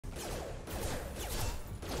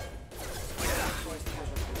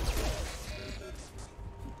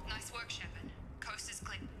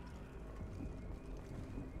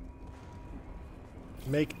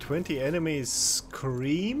Make 20 enemies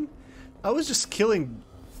scream? I was just killing...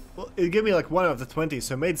 Well, it gave me like 1 out of the 20,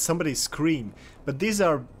 so I made somebody scream. But these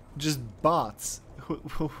are just bots.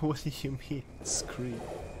 What do you mean, scream?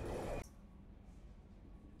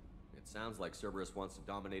 It sounds like Cerberus wants to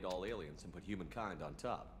dominate all aliens and put humankind on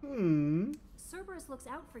top. Cerberus looks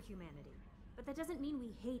out for humanity, but that doesn't mean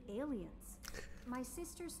we hate aliens. My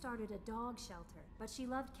sister started a dog shelter, but she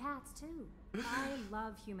loved cats too. I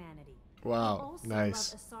love humanity. Wow,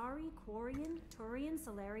 nice. I also love Asari, Quarian, Turian,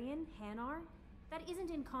 Solarian, Hanar. That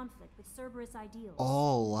isn't in conflict with Cerberus ideals.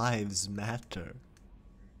 All lives matter.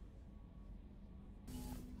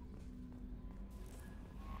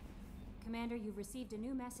 Commander, you've received a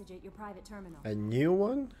new message at your private terminal. A new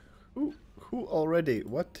one? Who already?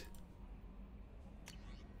 What?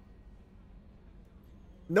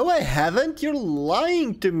 No, I haven't. You're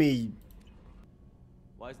lying to me.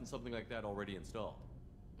 Why isn't something like that already installed?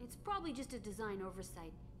 It's probably just a design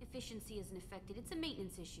oversight. Efficiency isn't affected. It's a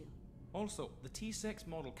maintenance issue. Also, the T6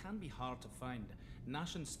 model can be hard to find.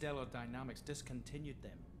 Nash and Stellar Dynamics discontinued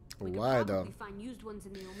them. Why though? Find used ones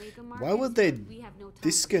in the Omega market, Why would they we have no time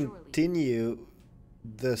discontinue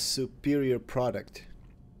the superior product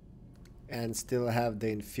and still have the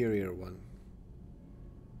inferior one?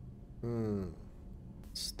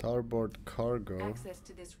 Starboard cargo. Access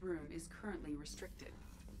to this room is currently restricted.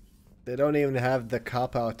 They don't even have the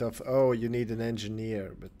cop out of, oh, you need an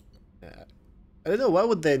engineer. But I don't know, why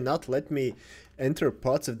would they not let me enter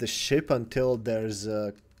parts of the ship until there's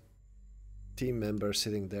a team member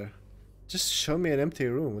sitting there? Just show me an empty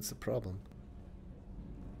room. What's the problem?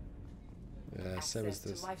 Yeah, same as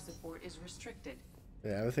this. Access to life support is restricted.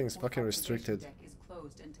 Yeah, everything's fucking restricted. Deck is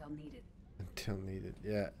closed until needed. Until needed,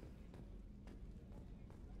 yeah.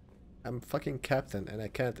 I'm fucking captain and I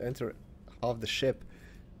can't enter half the ship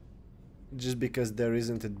just because there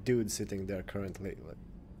isn't a dude sitting there currently. Like,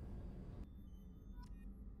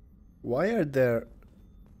 why are there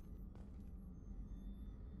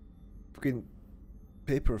fucking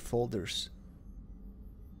paper folders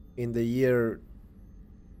in the year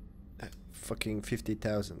fucking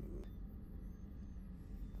 50,000?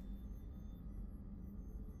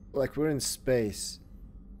 Like, we're in space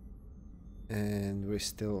and we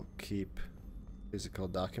still keep physical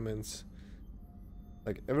documents.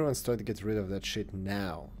 Like, everyone's trying to get rid of that shit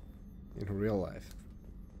now in real life.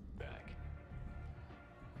 Back.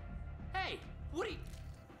 Hey, Woody!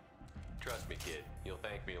 Trust me, kid. You'll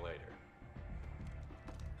thank me later.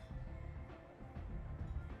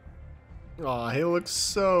 Aw, he looks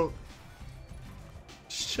so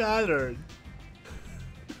shattered.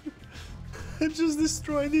 I just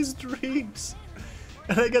destroyed his dreams.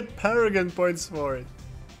 And I got Paragon points for it.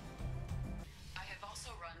 I have also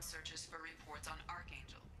run searches for reports on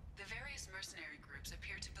Archangel. The various mercenary groups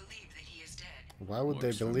appear to believe that he is dead. Why would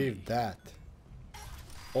they believe that?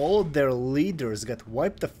 All their leaders got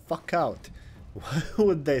wiped the fuck out. Why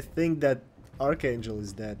would they think that Archangel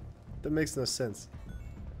is dead? That makes no sense.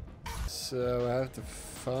 So I have to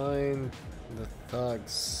find the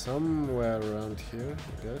thugs somewhere around here,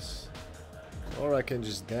 I guess. Or I can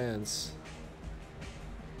just dance.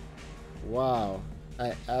 Wow,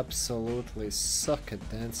 I absolutely suck at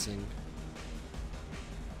dancing.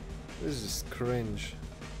 This is cringe.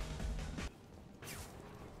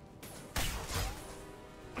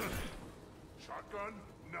 Shotgun,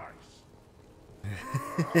 nice.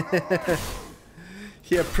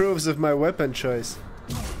 He approves of my weapon choice.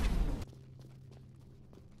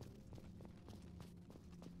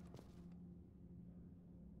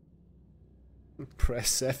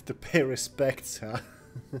 Press F to pay respects, huh?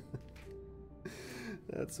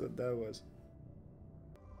 That's what that was.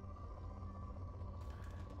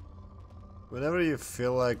 Whenever you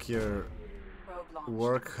feel like your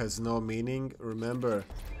work has no meaning, remember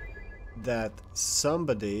that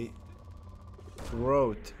somebody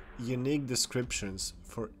wrote unique descriptions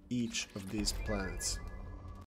for each of these planets.